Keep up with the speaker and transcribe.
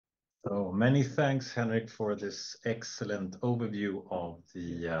So many thanks, Henrik, for this excellent overview of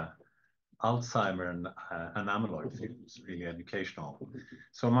the Alzheimer and amyloid field. It's really educational.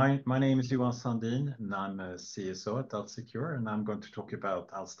 So my name is Johan Sandin, and I'm a CSO at AlzeCure, and I'm going to talk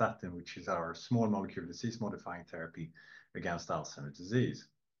about Alzstatin, which is our small molecule disease-modifying therapy against Alzheimer's disease.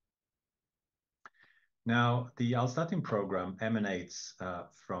 Now, the Alzstatin program emanates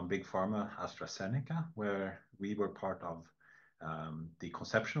from Big Pharma AstraZeneca, where we were part of the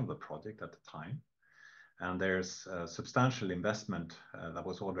conception of the project at the time. And there's substantial investment that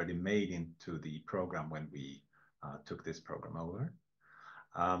was already made into the program when we took this program over.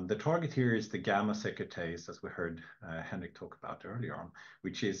 The target here is the gamma-secretase, as we heard Henrik talk about earlier on,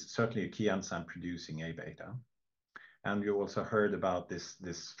 which is certainly a key enzyme producing A beta. And you also heard about this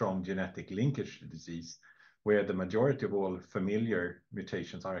strong genetic linkage to disease, where the majority of all familiar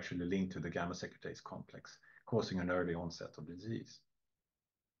mutations are actually linked to the gamma-secretase complex, causing an early onset of disease.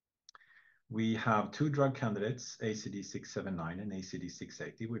 We have two drug candidates, ACD679 and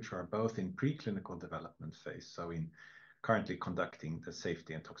ACD680, which are both in preclinical development phase, so in currently conducting the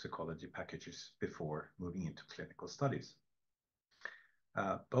safety and toxicology packages before moving into clinical studies.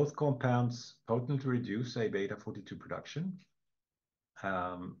 Both compounds potently reduce A beta 42 production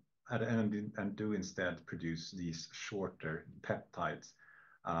and do instead produce these shorter peptides,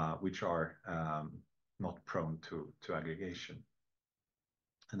 which are not prone to aggregation.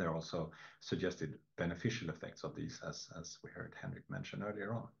 And there are also suggested beneficial effects of these, as we heard Henrik mention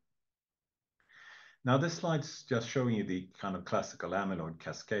earlier on. Now, this slide's just showing you the kind of classical amyloid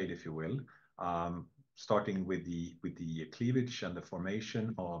cascade, if you will, starting with the cleavage and the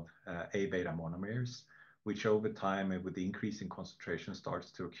formation of A beta monomers, which over time, with the increasing concentration,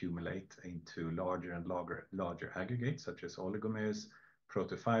 starts to accumulate into larger and larger aggregates, such as oligomers,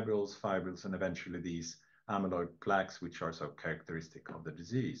 protofibrils, fibrils, and eventually these amyloid plaques, which are so characteristic of the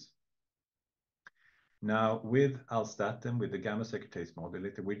disease. Now, with Alzstatin, with the gamma-secretase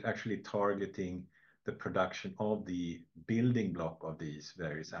modulator, we're actually targeting the production of the building block of these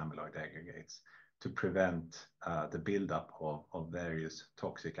various amyloid aggregates to prevent the buildup of various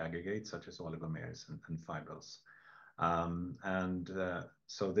toxic aggregates, such as oligomers and fibrils.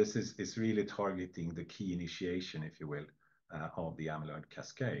 So this is really targeting the key initiation, if you will, of the amyloid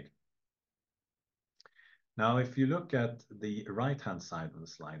cascade. Now, if you look at the right-hand side of the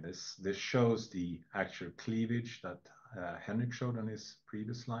slide, this shows the actual cleavage that Henrik showed on his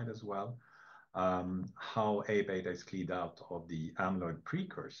previous slide as well, how A beta is cleaved out of the amyloid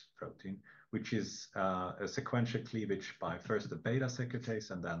precursor protein, which is a sequential cleavage by first the beta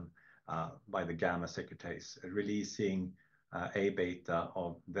secretase and then by the gamma secretase, releasing A beta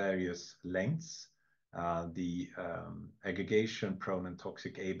of various lengths, the aggregation prone and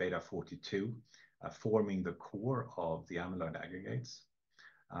toxic A beta 42, forming the core of the amyloid aggregates.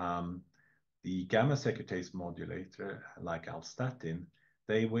 The gamma secretase modulator, like Alzstatin,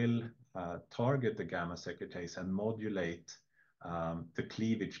 they will target the gamma secretase and modulate the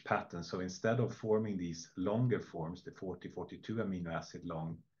cleavage pattern. So instead of forming these longer forms, the 42 amino acid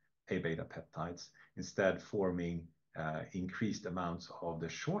long A beta peptides, instead forming increased amounts of the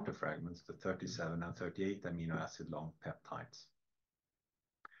shorter fragments, the 37 and 38 amino acid long peptides.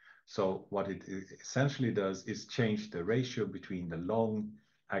 So what it essentially does is change the ratio between the long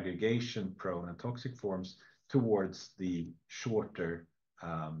aggregation prone and toxic forms towards the shorter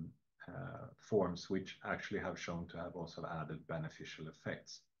forms, which actually have shown to have also added beneficial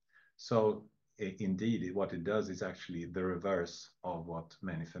effects. So indeed, what it does is actually the reverse of what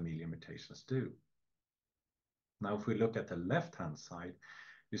many familiar mutations do. Now, if we look at the left-hand side,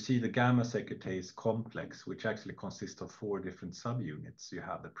 you see the gamma secretase complex, which actually consists of 4 different subunits. You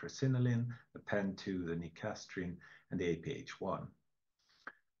have the presenilin, the PEN2, the nicastrin, and the APH1.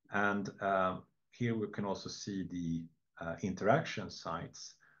 And here we can also see the interaction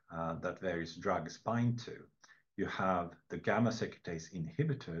sites that various drugs bind to. You have the gamma secretase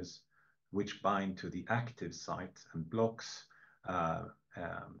inhibitors, which bind to the active site and blocks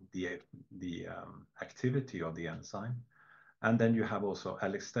the activity of the enzyme. And then you have also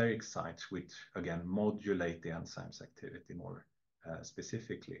allosteric sites, which again modulate the enzyme's activity more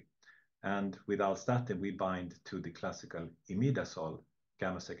specifically. And with Alzstatin, we bind to the classical imidazole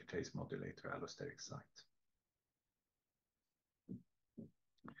gamma secretase modulator allosteric site.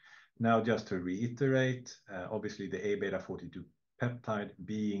 Now, just to reiterate, obviously the A beta 42 peptide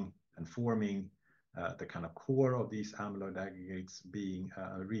being and forming the kind of core of these amyloid aggregates, being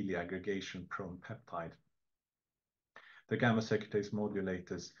a really aggregation prone peptide. The gamma secretase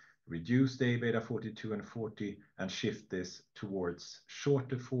modulators reduce the A beta 42 and 40 and shift this towards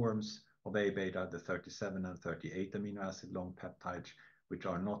shorter forms of A beta, the 37 and 38 amino acid long peptides, which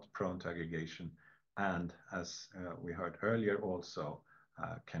are not prone to aggregation, and as we heard earlier, also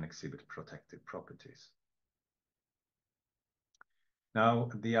can exhibit protective properties. Now,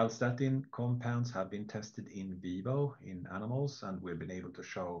 the Alzstatin compounds have been tested in vivo in animals, and we've been able to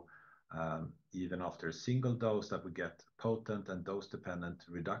show even after a single dose that we get potent and dose-dependent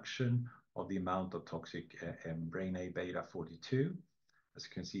reduction of the amount of toxic brain A beta 42, as you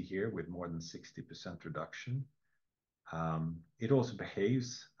can see here, with more than 60% reduction. It also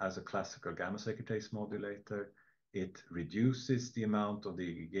behaves as a classical gamma-secretase modulator. It reduces the amount of the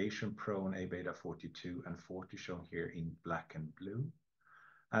aggregation-prone A beta 42 and 40, shown here in black and blue.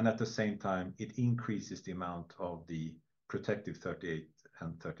 And at the same time, it increases the amount of the protective 38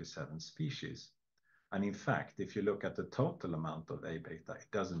 and 37 species. And in fact, if you look at the total amount of A beta,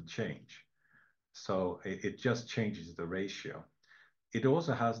 it doesn't change. So it just changes the ratio. It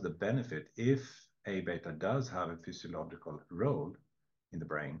also has the benefit, if A beta does have a physiological role in the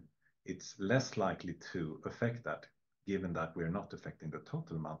brain, it's less likely to affect that, given that we're not affecting the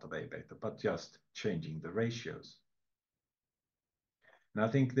total amount of A beta, but just changing the ratios. And I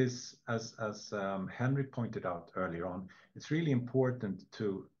think this, as Henrik pointed out earlier on, it's really important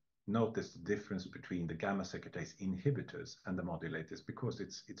to notice the difference between the gamma-secretase inhibitors and the modulators, because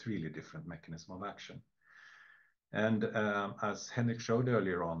it's really a different mechanism of action. And as Henrik showed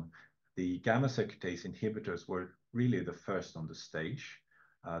earlier on, the gamma-secretase inhibitors were really the first on the stage.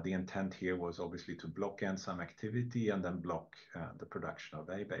 The intent here was obviously to block enzyme activity and then block the production of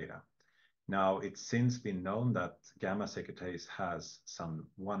A beta. Now, it's since been known that gamma-secretase has some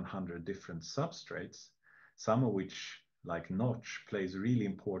 100 different substrates, some of which, like Notch, plays a really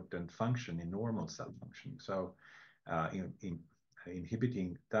important function in normal cell functioning. So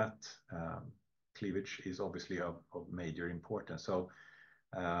inhibiting that cleavage is obviously of major importance. So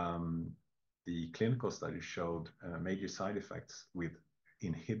the clinical study showed major side effects with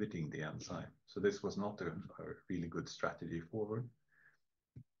inhibiting the enzyme. So this was not a really good strategy forward.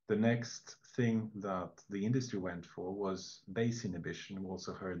 The next thing that the industry went for was base inhibition. We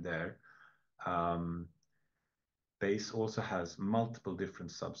also heard there. Base also has multiple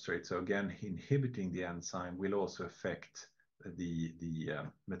different substrates. So again, inhibiting the enzyme will also affect the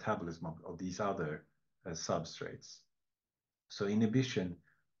metabolism of these other substrates. So inhibition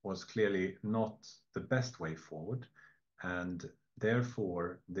was clearly not the best way forward. And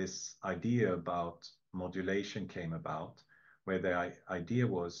therefore, this idea about modulation came about, where the idea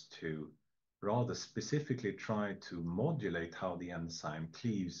was to rather specifically try to modulate how the enzyme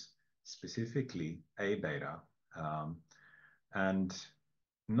cleaves specifically A beta, and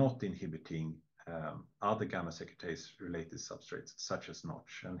not inhibiting other gamma-secretase related substrates such as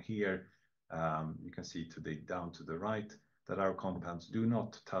Notch. And here you can see down to the right that our compounds do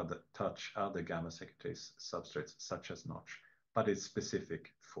not touch other gamma-secretase substrates such as Notch, but it's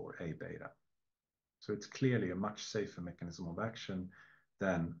specific for A beta. So it's clearly a much safer mechanism of action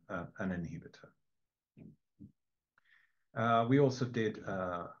than an inhibitor. We also did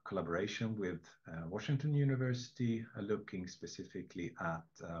a collaboration with Washington University, looking specifically at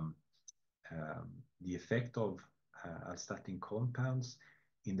the effect of Alzstatin compounds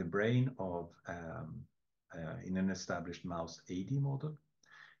in the brain of in an established mouse AD model.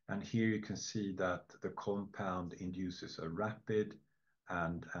 And here you can see that the compound induces a rapid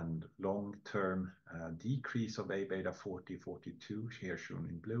and long-term decrease of A beta 40, 42, here shown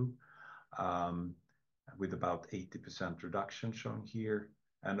in blue, with about 80% reduction shown here,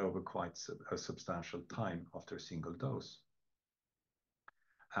 and over quite a substantial time after a single dose.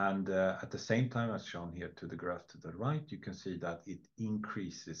 And at the same time, as shown here to the graph to the right, you can see that it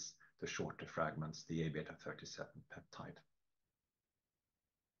increases the shorter fragments, the A beta 37 peptide.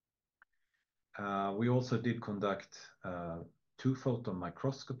 We also did conduct two-photon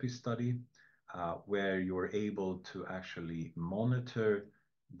microscopy study where you're able to actually monitor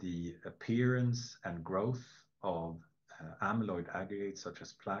the appearance and growth of amyloid aggregates such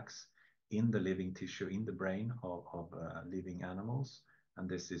as plaques in the living tissue in the brain of living animals. And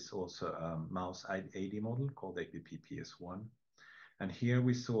this is also a mouse AD model called APP-PS1. And here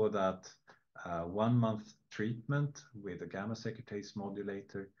we saw that 1 month treatment with a gamma-secretase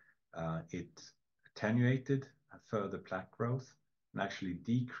modulator, it attenuated further plaque growth and actually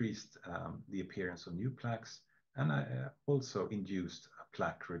decreased the appearance of new plaques, and also induced a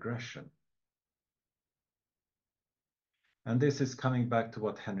plaque regression. And this is coming back to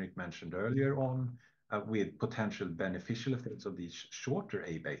what Henrik mentioned earlier on, with potential beneficial effects of these shorter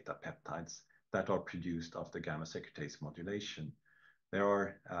A beta peptides that are produced after gamma-secretase modulation. There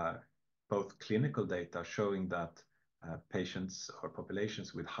are both clinical data showing that patients or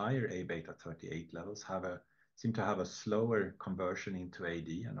populations with higher A beta 38 levels have a seem to have a slower conversion into AD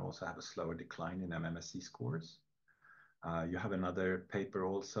and also have a slower decline in MMSE scores. You have another paper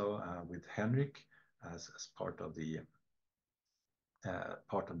also with Henrik as part of the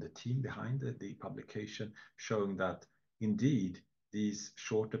team behind the publication, showing that indeed these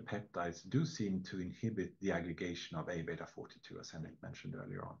shorter peptides do seem to inhibit the aggregation of A beta 42, as Henrik mentioned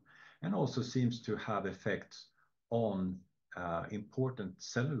earlier on, and also seems to have effects on important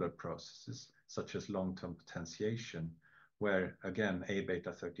cellular processes such as long-term potentiation, where again A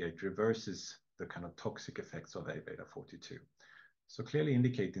beta 38 reverses the kind of toxic effects of A beta 42. So clearly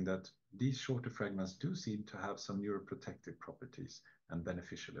indicating that these shorter fragments do seem to have some neuroprotective properties and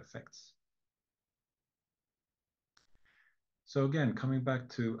beneficial effects. So again, coming back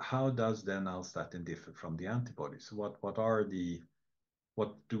to how does then Alzstatin differ from the antibodies? What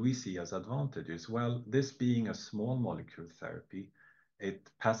do we see as advantages? Well, this being a small molecule therapy, it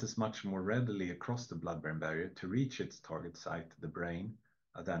passes much more readily across the blood-brain barrier to reach its target site, the brain,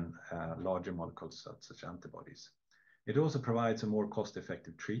 than larger molecules such as antibodies. It also provides a more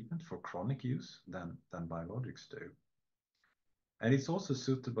cost-effective treatment for chronic use than biologics do. And it's also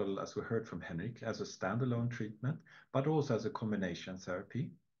suitable, as we heard from Henrik, as a standalone treatment, but also as a combination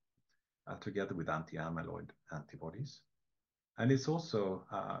therapy together with anti-amyloid antibodies. And it's also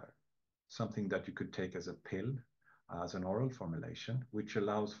something that you could take as a pill, as an oral formulation, which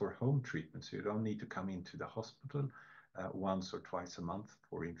allows for home treatment. So you don't need to come into the hospital once or twice a month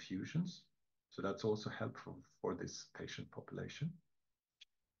for infusions. So that's also helpful for this patient population.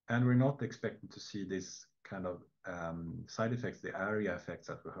 And we're not expecting to see this kind of side effects, the ARIA effects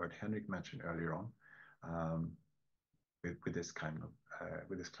that we heard Henrik mention earlier on with this kind of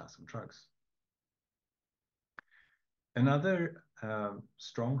with this class of drugs. Another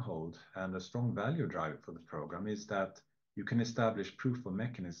stronghold and a strong value driver for the program is that you can establish proof of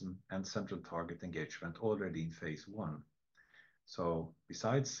mechanism and central target engagement already in phase 1. So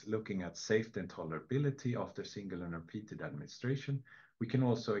besides looking at safety and tolerability after single and repeated administration, we can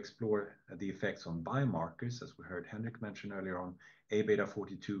also explore the effects on biomarkers, as we heard Henrik mention earlier on, A beta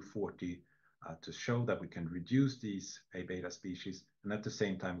 42, 40, to show that we can reduce these A beta species, and at the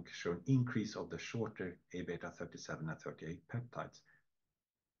same time show an increase of the shorter A beta 37 and 38 peptides.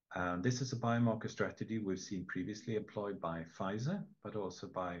 This is a biomarker strategy we've seen previously employed by Pfizer, but also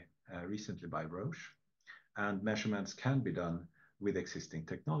recently by Roche. And measurements can be done with existing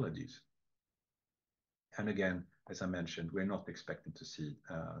technologies. And again, as I mentioned, we're not expecting to see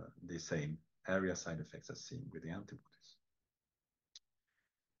the same ARIA side effects as seen with the antibodies.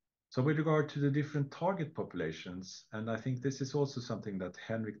 So with regard to the different target populations, and I think this is also something that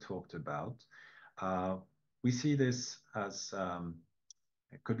Henrik talked about, we see this as,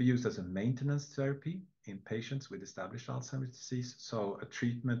 it could be used as a maintenance therapy in patients with established Alzheimer's disease. So a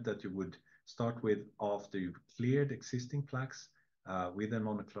treatment that you would start with after you've cleared existing plaques with a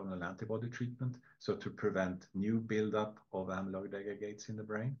monoclonal antibody treatment, so to prevent new buildup of amyloid aggregates in the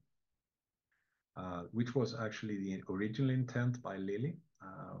brain, which was actually the original intent by Lilly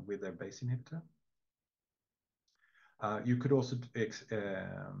with their BACE inhibitor. You could also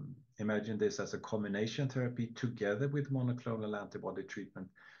imagine this as a combination therapy together with monoclonal antibody treatment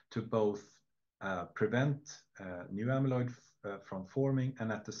to both prevent new amyloid from forming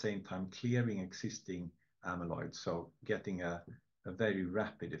and at the same time clearing existing amyloid, so getting a very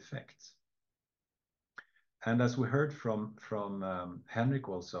rapid effect. And as we heard from Henrik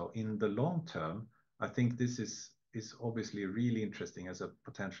also, in the long term, I think this is obviously really interesting as a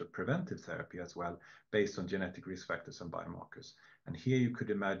potential preventive therapy as well, based on genetic risk factors and biomarkers. And here you could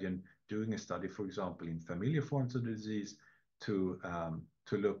imagine doing a study, for example, in familiar forms of the disease to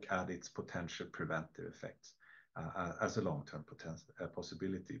look at its potential preventive effects as a long-term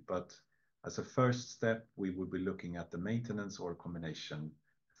possibility. But as a first step, we would be looking at the maintenance or combination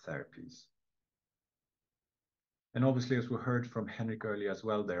therapies. And obviously, as we heard from Henrik earlier as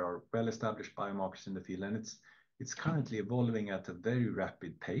well, there are well-established biomarkers in the field, and it's currently evolving at a very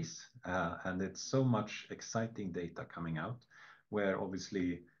rapid pace, and it's so much exciting data coming out, where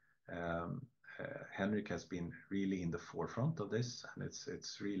obviously Henrik has been really in the forefront of this, and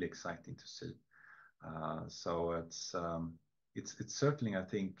it's really exciting to see. So it's certainly, I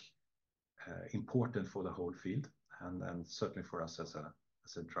think, important for the whole field, and certainly for us as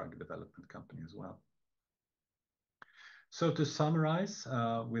a drug development company as well. So to summarize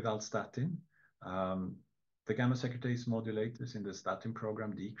with Alzstatin, the gamma-secretase modulators in the statin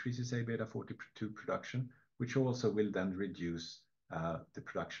program decreases A beta 42 production, which also will then reduce the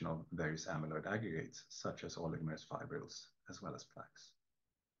production of various amyloid aggregates, such as oligomers, fibrils, as well as plaques.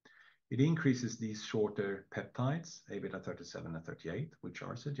 It increases these shorter peptides, A beta 37 and 38, which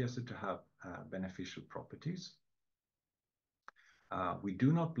are suggested to have beneficial properties. We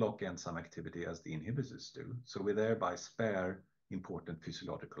do not block enzyme activity as the inhibitors do, so we thereby spare important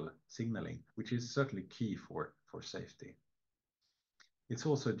physiological signaling, which is certainly key for safety. It's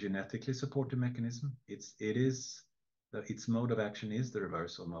also a genetically supported mechanism. Its mode of action is the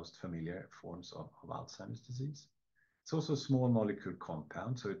reverse of most familiar forms of Alzheimer's disease. It's also a small molecule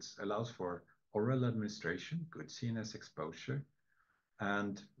compound, so it allows for oral administration, good CNS exposure,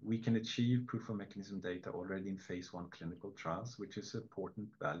 and we can achieve proof of mechanism data already in phase 1 clinical trials, which is an important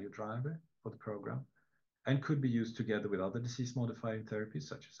value driver for the program, and could be used together with other disease-modifying therapies,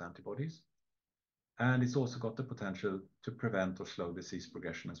 such as antibodies. And it's also got the potential to prevent or slow disease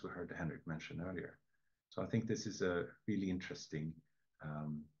progression, as we heard Henrik mention earlier. So I think this is a really interesting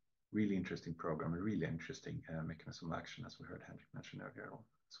program, a really interesting mechanism of action, as we heard Henrik mention earlier on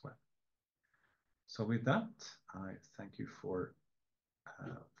as well. So with that, I thank you for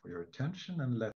your attention, and